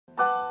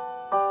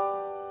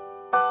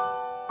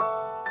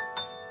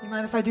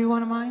mind if I do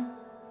one of mine?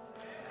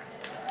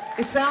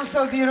 It sounds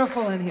so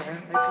beautiful in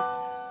here.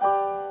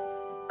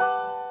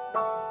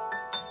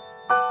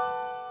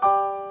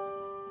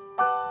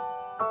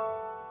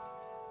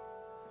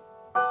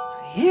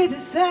 I hear the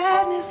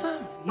sadness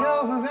of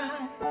your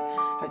eyes,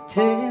 a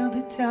tale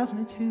that tells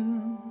me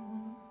to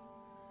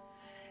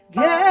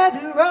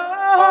gather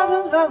all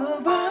the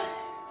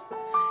lullabies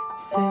and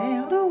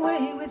sail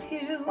away with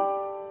you.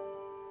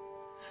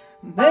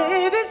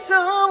 Maybe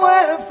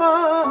somewhere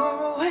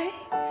far away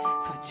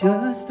for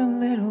just a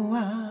little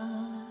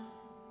while.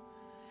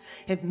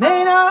 It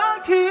may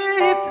not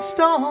keep the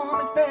storm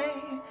at bay,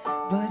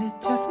 but it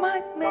just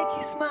might make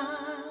you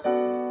smile.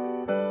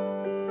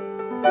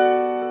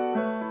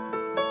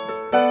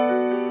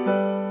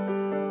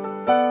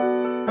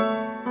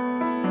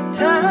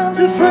 Time's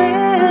a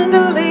friend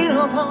to lean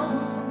upon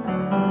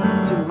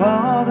through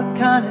all the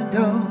kind of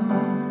doors.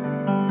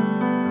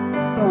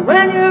 But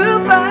when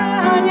you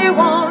find you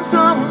want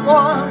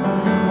someone,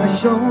 my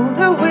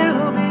shoulder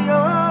will be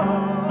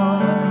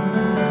yours.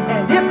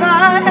 And if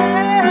I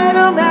had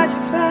a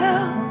magic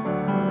spell,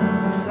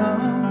 this all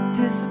would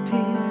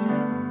disappear,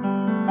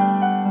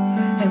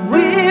 and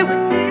we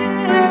would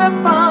bid a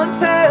fond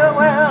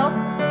farewell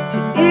to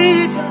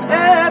each and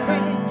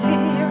every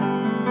tear.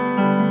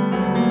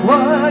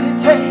 What it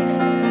takes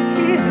to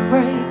hear the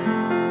breaks,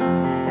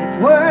 it's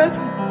worth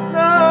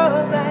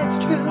love that's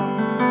true.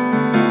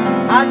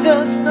 I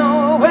just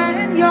know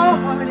when your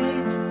heart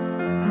aches,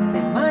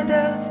 then mine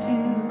does too.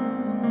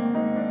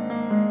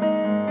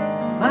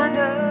 Mine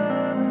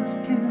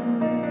does too.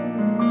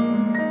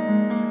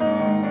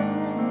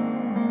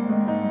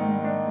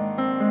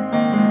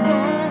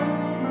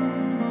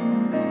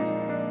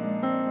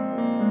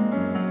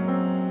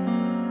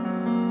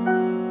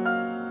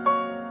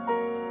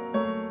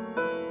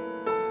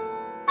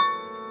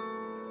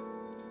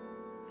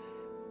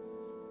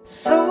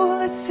 So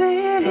let's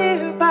sit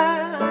here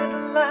by the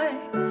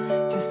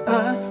light, just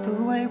us the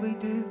way we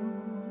do.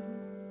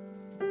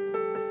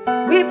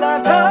 We've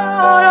laughed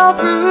hard all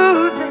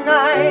through the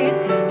night,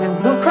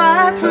 and we'll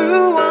cry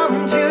through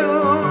one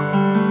too.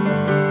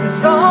 'Cause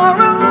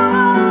sorrow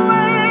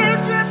always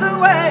drifts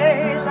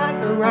away like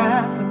a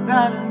raft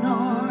without an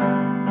oar.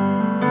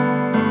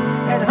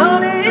 And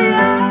honey,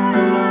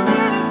 I'm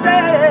here to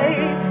stay,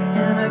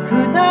 and I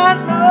could not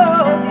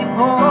love you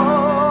more.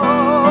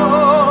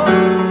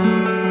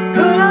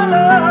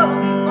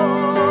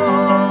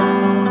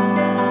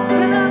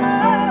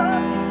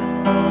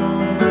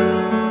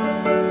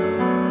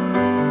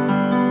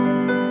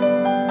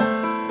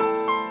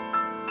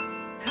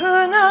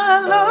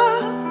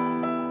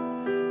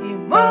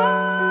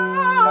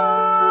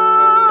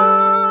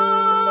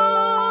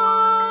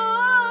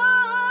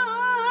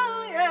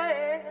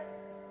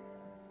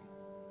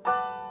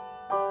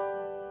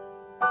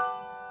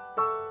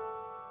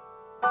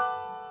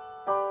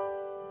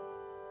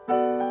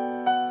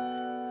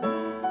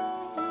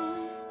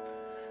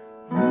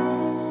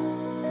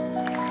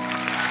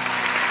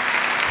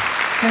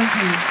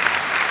 Thank you.